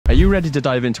you ready to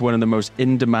dive into one of the most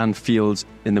in-demand fields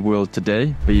in the world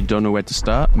today, but you don't know where to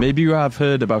start? Maybe you have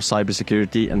heard about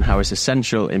cybersecurity and how it's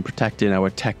essential in protecting our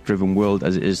tech-driven world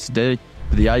as it is today,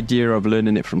 but the idea of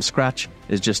learning it from scratch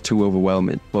is just too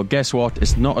overwhelming. Well, guess what?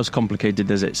 It's not as complicated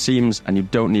as it seems, and you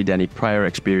don't need any prior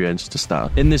experience to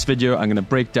start. In this video, I'm going to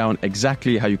break down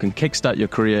exactly how you can kickstart your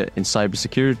career in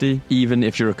cybersecurity, even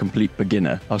if you're a complete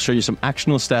beginner. I'll show you some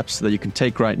actionable steps that you can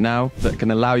take right now that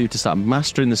can allow you to start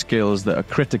mastering the skills that are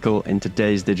critical in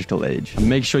today's digital age. And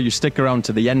make sure you stick around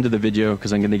to the end of the video,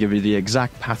 because I'm going to give you the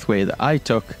exact pathway that I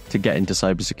took to get into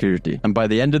cybersecurity. And by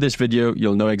the end of this video,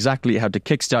 you'll know exactly how to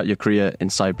kickstart your career in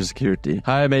cybersecurity.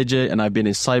 Hi, I'm AJ, and I've been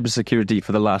in cybersecurity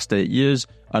for the last 8 years,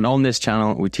 and on this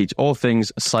channel we teach all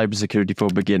things cybersecurity for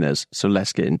beginners. So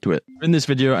let's get into it. In this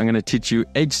video, I'm going to teach you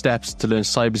 8 steps to learn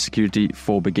cybersecurity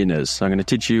for beginners. So I'm going to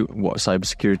teach you what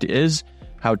cybersecurity is,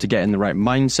 how to get in the right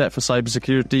mindset for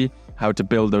cybersecurity, how to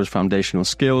build those foundational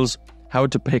skills, how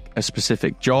to pick a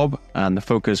specific job, and the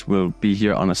focus will be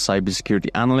here on a cybersecurity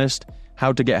analyst,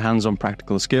 how to get hands-on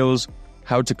practical skills,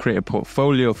 how to create a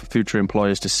portfolio for future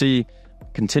employers to see,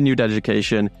 continued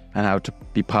education, and how to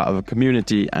be part of a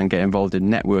community and get involved in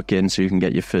networking so you can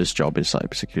get your first job in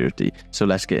cybersecurity. So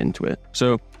let's get into it.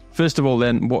 So first of all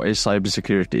then, what is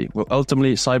cybersecurity? Well,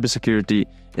 ultimately, cybersecurity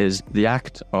is the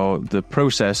act or the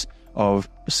process of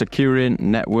securing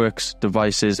networks,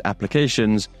 devices,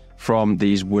 applications from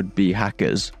these would-be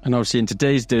hackers. And obviously in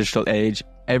today's digital age,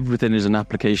 everything is an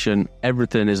application,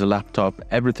 everything is a laptop,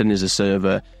 everything is a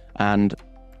server, and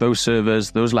those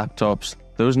servers, those laptops,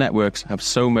 those networks have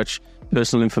so much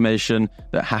personal information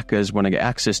that hackers want to get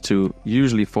access to,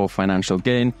 usually for financial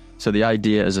gain. So the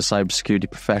idea as a cybersecurity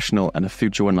professional and a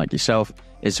future one like yourself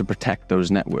is to protect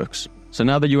those networks. So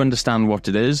now that you understand what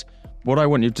it is, what I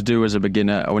want you to do as a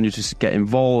beginner, I want you to get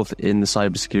involved in the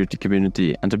cybersecurity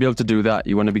community. And to be able to do that,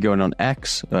 you want to be going on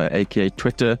X, aka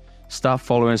Twitter, start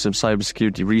following some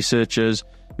cybersecurity researchers.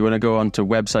 You want to go onto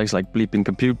websites like Bleeping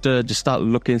Computer, just start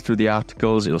looking through the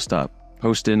articles. It'll start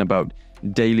posting about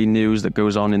daily news that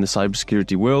goes on in the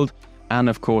cybersecurity world, and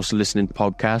of course listening to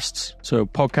podcasts. So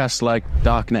podcasts like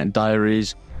Darknet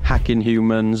Diaries, Hacking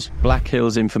Humans, Black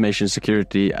Hills Information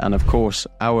Security, and of course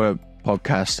our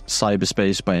podcast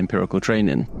Cyberspace by Empirical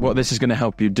Training. What this is going to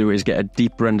help you do is get a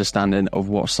deeper understanding of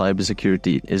what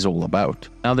cybersecurity is all about.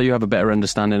 Now that you have a better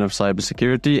understanding of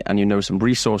cybersecurity and you know some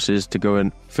resources to go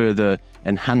and further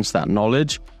enhance that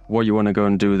knowledge, what you want to go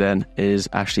and do then is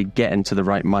actually get into the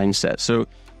right mindset. So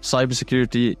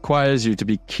cybersecurity requires you to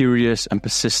be curious and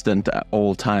persistent at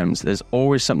all times. There's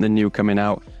always something new coming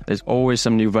out. There's always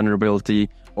some new vulnerability,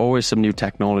 always some new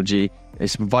technology.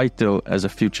 It's vital as a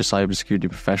future cybersecurity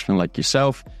professional like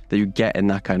yourself that you get in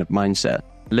that kind of mindset.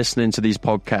 Listening to these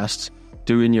podcasts,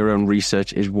 doing your own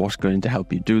research is what's going to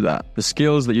help you do that. The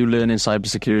skills that you learn in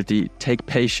cybersecurity take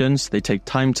patience, they take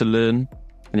time to learn,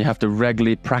 and you have to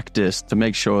regularly practice to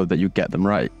make sure that you get them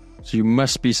right. So you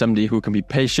must be somebody who can be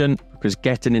patient, because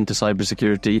getting into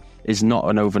cybersecurity is not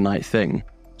an overnight thing.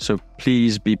 So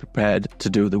please be prepared to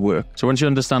do the work. So once you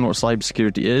understand what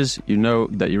cybersecurity is, you know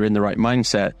that you're in the right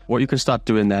mindset. What you can start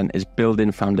doing then is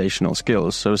building foundational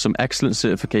skills. So some excellent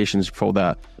certifications for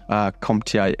that are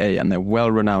CompTIA, and they're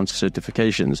well-renowned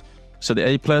certifications. So the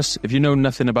A+, if you know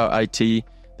nothing about IT,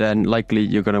 then likely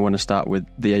you're going to want to start with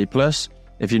the A+.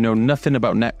 If you know nothing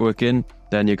about networking,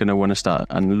 then you're going to want to start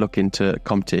and look into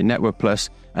CompTIA Network Plus.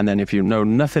 And then if you know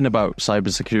nothing about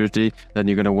cybersecurity, then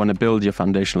you're going to want to build your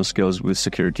foundational skills with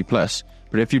Security Plus.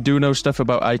 But if you do know stuff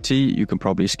about IT, you can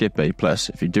probably skip A+.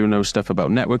 If you do know stuff about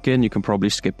networking, you can probably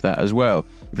skip that as well.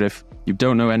 But if you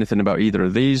don't know anything about either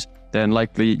of these, then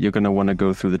likely you're going to want to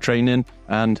go through the training.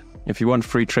 And if you want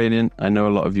free training, I know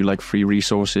a lot of you like free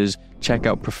resources. Check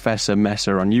out Professor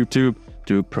Messer on YouTube.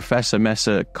 Do Professor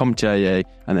Messer CompTIA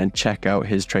and then check out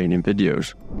his training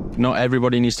videos. Not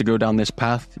everybody needs to go down this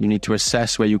path. You need to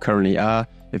assess where you currently are.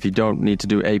 If you don't need to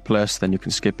do A+, then you can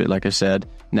skip it. Like I said,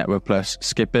 Network Plus,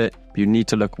 skip it. But you need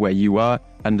to look where you are,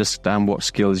 understand what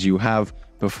skills you have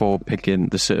before picking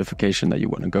the certification that you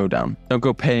want to go down. Don't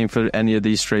go paying for any of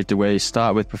these straight away.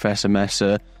 Start with Professor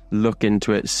Messer. Look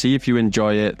into it, see if you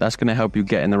enjoy it. That's going to help you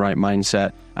get in the right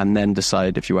mindset, and then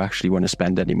decide if you actually want to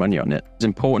spend any money on it. It's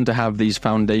important to have these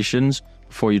foundations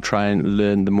before you try and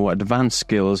learn the more advanced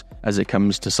skills as it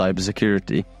comes to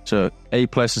cybersecurity. So A+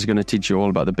 is going to teach you all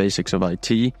about the basics of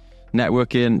IT.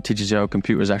 Networking teaches you how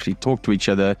computers actually talk to each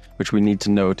other, which we need to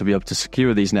know to be able to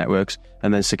secure these networks.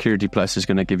 And then Security Plus is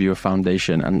going to give you a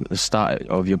foundation and the start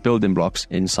of your building blocks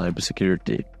in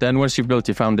cybersecurity. Then once you've built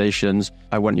your foundations,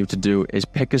 I want you to do is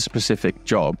pick a specific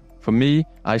job. For me,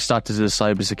 I started as a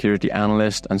cybersecurity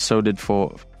analyst, and so did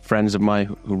for friends of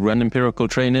mine who run Empirical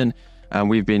Training. and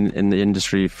we've been in the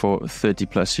industry for 30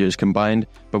 plus years combined,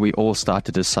 but we all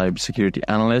started as cybersecurity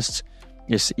analysts.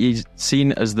 It's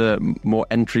seen as the more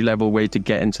entry-level way to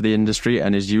get into the industry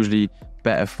and is usually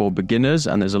better for beginners,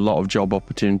 and there's a lot of job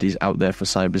opportunities out there for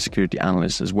cybersecurity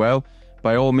analysts as well.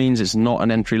 By all means, it's not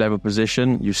an entry-level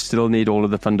position. You still need all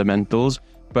of the fundamentals,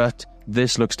 but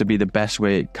this looks to be the best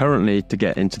way currently to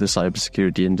get into the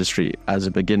cybersecurity industry as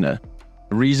a beginner.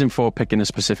 The reason for picking a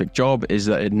specific job is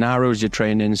that it narrows your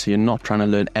training, so you're not trying to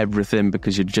learn everything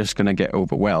because you're just going to get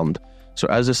overwhelmed. So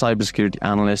as a cybersecurity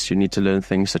analyst, you need to learn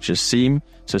things such as SIEM,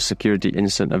 so Security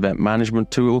Incident Event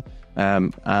Management Tool,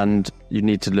 and you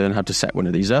need to learn how to set one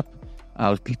of these up.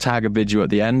 I'll tag a video at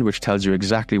the end which tells you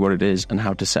exactly what it is and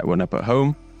how to set one up at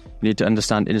home. You need to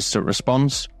understand incident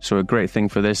response. So a great thing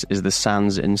for this is the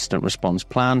SANS incident response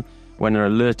plan. When an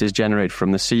alert is generated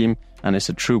from the SIEM and it's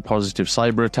a true positive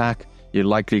cyber attack, you're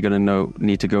likely going to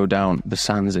need to go down the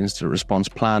SANS incident response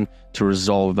plan to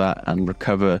resolve that and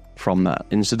recover from that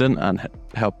incident and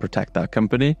help protect that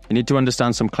company. You need to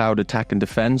understand some cloud attack and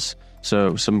defense.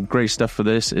 So some great stuff for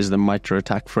this is the MITRE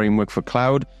attack framework for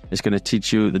cloud. It's going to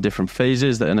teach you the different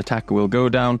phases that an attacker will go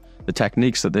down, the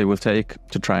techniques that they will take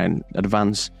to try and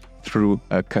advance through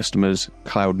a customer's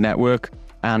cloud network.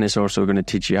 And it's also going to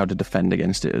teach you how to defend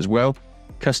against it as well.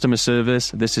 Customer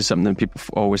service, this is something that people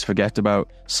always forget about.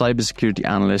 Cybersecurity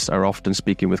analysts are often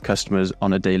speaking with customers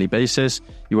on a daily basis.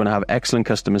 You want to have excellent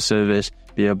customer service,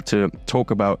 be able to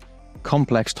talk about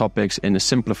complex topics in a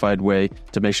simplified way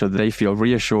to make sure that they feel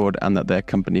reassured and that their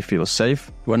company feels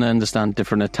safe. You want to understand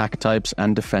different attack types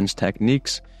and defense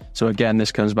techniques. So again,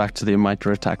 this comes back to the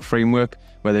MITRE attack framework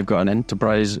where they've got an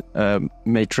enterprise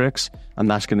matrix, and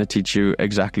that's going to teach you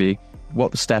exactly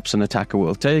what the steps an attacker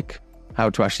will take, how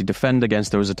to actually defend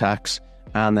against those attacks,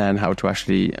 and then how to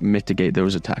actually mitigate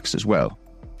those attacks as well.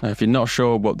 Now, if you're not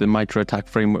sure what the MITRE attack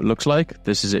framework looks like,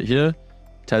 this is it here.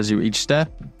 It tells you each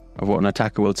step of what an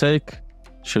attacker will take,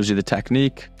 shows you the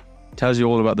technique, tells you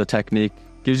all about the technique,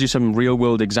 gives you some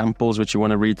real-world examples which you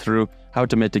want to read through, how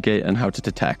to mitigate and how to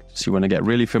detect. So you want to get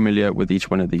really familiar with each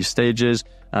one of these stages,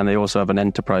 and they also have an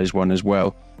enterprise one as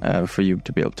well for you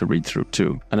to be able to read through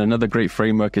too. And another great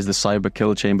framework is the Cyber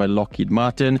Kill Chain by Lockheed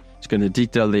Martin. It's going to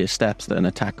detail the steps that an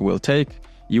attacker will take.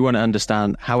 You want to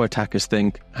understand how attackers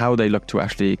think, how they look to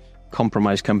actually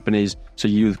compromise companies, so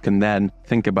you can then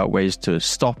think about ways to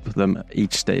stop them at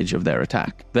each stage of their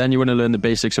attack. Then you want to learn the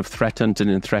basics of threat hunting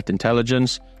and threat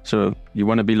intelligence. So you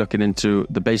want to be looking into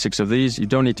the basics of these. You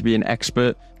don't need to be an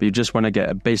expert, but you just want to get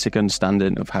a basic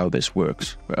understanding of how this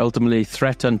works. But ultimately,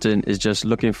 threat hunting is just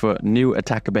looking for new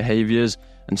attacker behaviors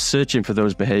and searching for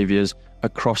those behaviors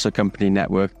across a company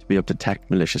network to be able to detect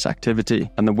malicious activity.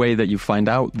 And the way that you find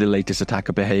out the latest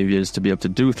attacker behaviors to be able to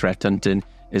do threat hunting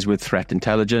is with threat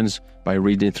intelligence, by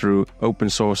reading through open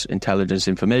source intelligence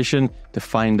information to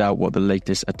find out what the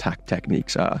latest attack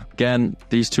techniques are. Again,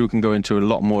 these two can go into a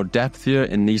lot more depth here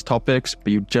in these topics,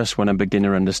 but you just want a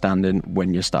beginner understanding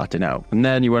when you're starting out. And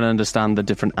then you want to understand the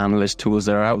different analyst tools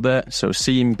that are out there. So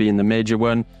SIEM being the major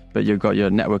one, but you've got your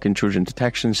network intrusion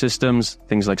detection systems,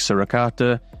 things like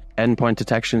Suricata, endpoint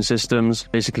detection systems,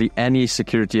 basically any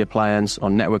security appliance or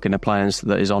networking appliance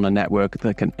that is on a network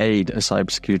that can aid a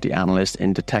cybersecurity analyst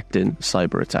in detecting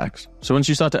cyber attacks. So once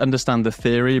you start to understand the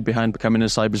theory behind becoming a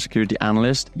cybersecurity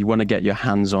analyst, you want to get your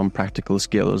hands-on practical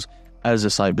skills as a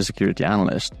cybersecurity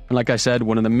analyst. And like I said,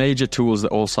 one of the major tools that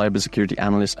all cybersecurity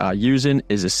analysts are using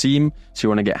is a SIEM, so you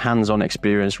want to get hands-on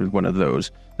experience with one of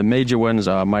those. The major ones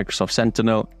are Microsoft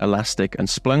Sentinel, Elastic, and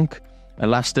Splunk.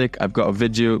 Elastic, I've got a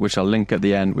video which I'll link at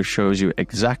the end which shows you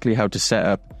exactly how to set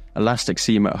up Elastic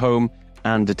SIEM at home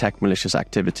and detect malicious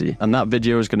activity. And that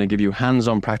video is going to give you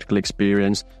hands-on practical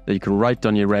experience that you can write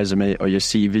on your resume or your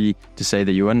CV to say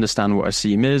that you understand what a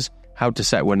SIEM is, how to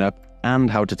set one up, and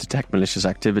how to detect malicious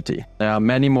activity. There are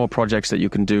many more projects that you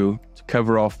can do to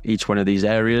cover off each one of these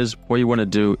areas. What you want to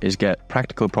do is get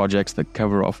practical projects that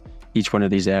cover off each one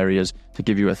of these areas to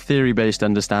give you a theory-based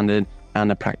understanding and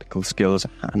a practical skills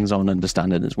hands-on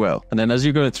understanding as well. And then as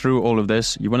you go through all of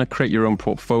this, you want to create your own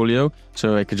portfolio.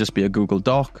 So it could just be a Google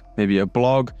Doc, maybe a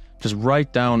blog. Just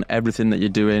write down everything that you're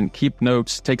doing, keep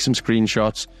notes, take some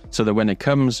screenshots so that when it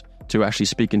comes to actually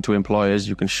speaking to employers,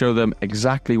 you can show them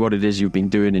exactly what it is you've been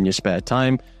doing in your spare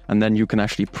time, and then you can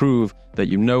actually prove that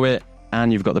you know it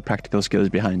and you've got the practical skills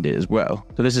behind it as well.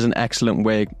 So this is an excellent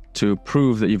way to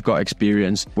prove that you've got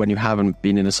experience when you haven't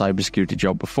been in a cybersecurity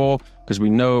job before, because we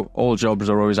know all jobs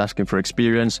are always asking for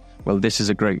experience. Well, this is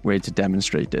a great way to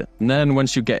demonstrate it. And then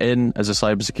once you get in as a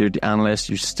cybersecurity analyst,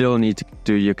 you still need to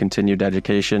do your continued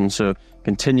education. So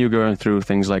continue going through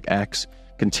things like X,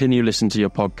 continue listening to your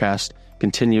podcast,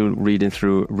 continue reading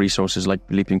through resources like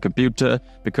Leaping Computer,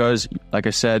 because, like I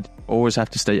said, always have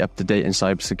to stay up to date in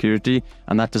cybersecurity,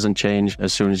 and that doesn't change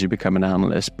as soon as you become an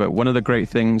analyst. But one of the great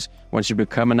things, once you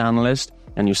become an analyst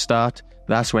and you start,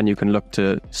 that's when you can look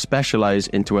to specialize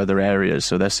into other areas.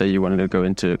 So let's say you wanted to go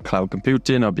into cloud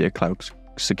computing or be a cloud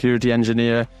security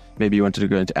engineer. Maybe you wanted to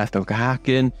go into ethical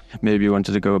hacking. Maybe you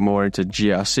wanted to go more into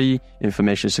GRC,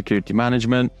 information security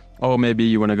management. Or maybe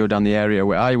you want to go down the area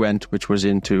where I went, which was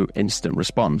into incident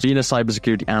response. Being a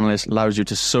cybersecurity analyst allows you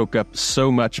to soak up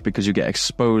so much because you get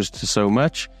exposed to so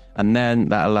much. And then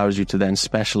that allows you to then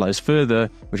specialize further,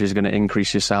 which is going to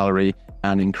increase your salary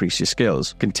and increase your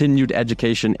skills. Continued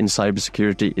education in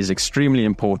cybersecurity is extremely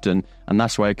important, and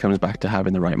that's why it comes back to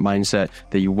having the right mindset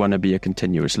that you want to be a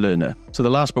continuous learner. So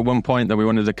the last but one point that we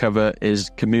wanted to cover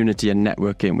is community and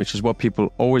networking, which is what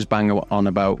people always bang on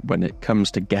about when it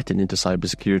comes to getting into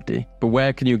cybersecurity. But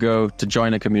where can you go to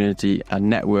join a community and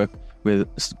network with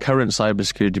current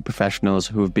cybersecurity professionals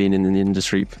who have been in the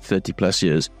industry for 30 plus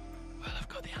years? Well, I've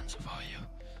got the answer for you.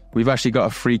 We've actually got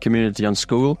a free community on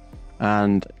School.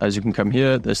 And as you can come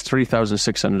here, there's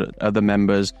 3,600 other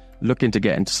members looking to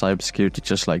get into cybersecurity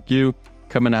just like you.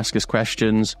 Come and ask us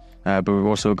questions. But we've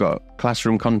also got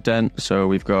classroom content. So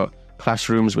we've got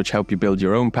classrooms which help you build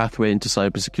your own pathway into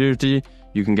cybersecurity.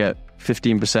 You can get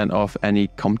 15% off any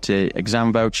CompTIA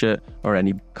exam voucher or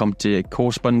any CompTIA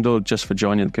course bundle just for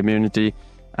joining the community.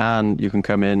 And you can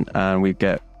come in and we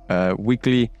get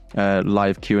weekly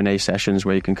live Q&A sessions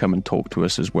where you can come and talk to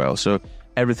us as well. So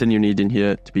everything you need in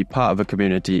here to be part of a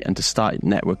community and to start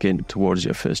networking towards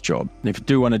your first job. And if you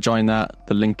do want to join that,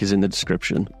 the link is in the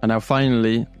description. And now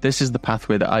finally, this is the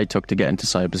pathway that I took to get into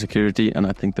cybersecurity, and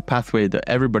I think the pathway that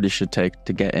everybody should take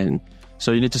to get in.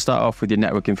 So you need to start off with your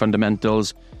networking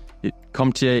fundamentals.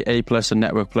 CompTIA A+ and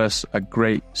Network Plus are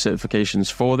great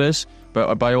certifications for this,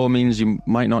 but by all means you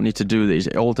might not need to do these.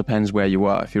 It all depends where you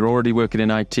are. If you're already working in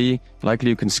IT,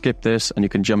 likely you can skip this and you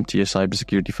can jump to your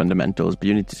cybersecurity fundamentals, but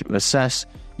you need to assess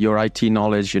your IT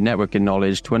knowledge, your networking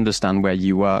knowledge to understand where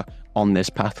you are on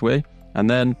this pathway. And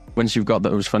then once you've got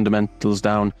those fundamentals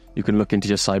down, you can look into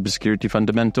your cybersecurity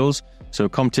fundamentals. So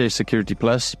CompTIA Security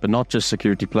Plus, but not just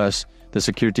Security Plus, the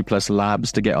Security Plus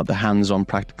labs to get the hands-on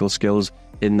practical skills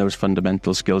in those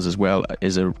fundamental skills as well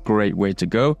is a great way to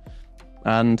go.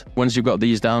 And once you've got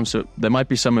these down, so there might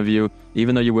be some of you,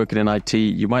 even though you're working in IT,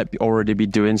 you might already be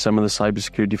doing some of the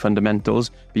cybersecurity fundamentals,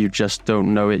 but you just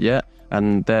don't know it yet.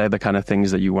 And they're the kind of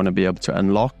things that you want to be able to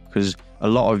unlock, because a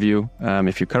lot of you,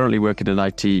 if you're currently working in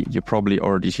IT, you're probably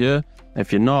already here.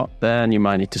 If you're not, then you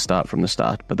might need to start from the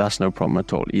start, but that's no problem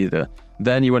at all either.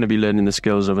 Then you want to be learning the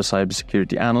skills of a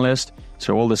cybersecurity analyst,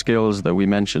 so all the skills that we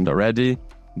mentioned already.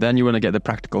 Then you want to get the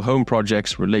practical home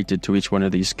projects related to each one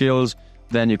of these skills.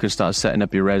 Then you can start setting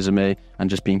up your resume and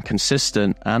just being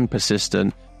consistent and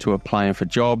persistent to applying for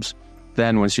jobs.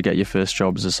 Then once you get your first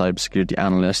job as a cybersecurity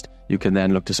analyst, you can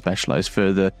then look to specialize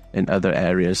further in other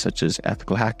areas such as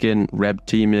ethical hacking, red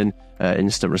teaming,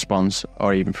 instant response,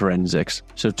 or even forensics.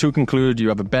 So to conclude, you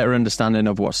have a better understanding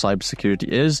of what cybersecurity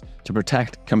is to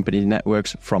protect company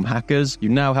networks from hackers. You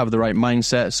now have the right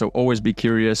mindset, so always be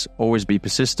curious, always be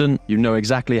persistent. You know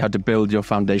exactly how to build your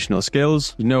foundational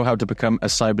skills. You know how to become a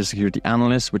cybersecurity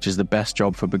analyst, which is the best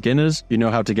job for beginners. You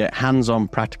know how to get hands-on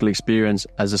practical experience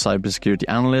as a cybersecurity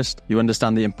analyst. You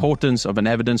understand the importance of an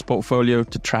evidence portfolio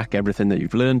to track everything that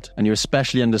you've learned. And you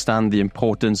especially understand the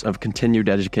importance of continued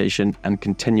education and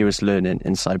continuous learning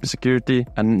in cybersecurity.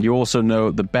 And you also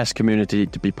know the best community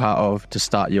to be part of to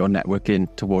start your networking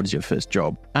towards your first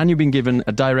job. And you've been given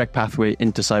a direct pathway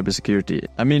into cybersecurity.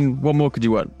 I mean, what more could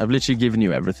you want? I've literally given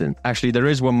you everything. Actually, there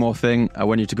is one more thing. I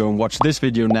want you to go and watch this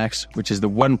video next, which is the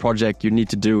one project you need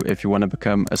to do if you want to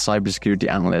become a cybersecurity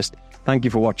analyst. Thank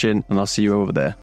you for watching, and I'll see you over there.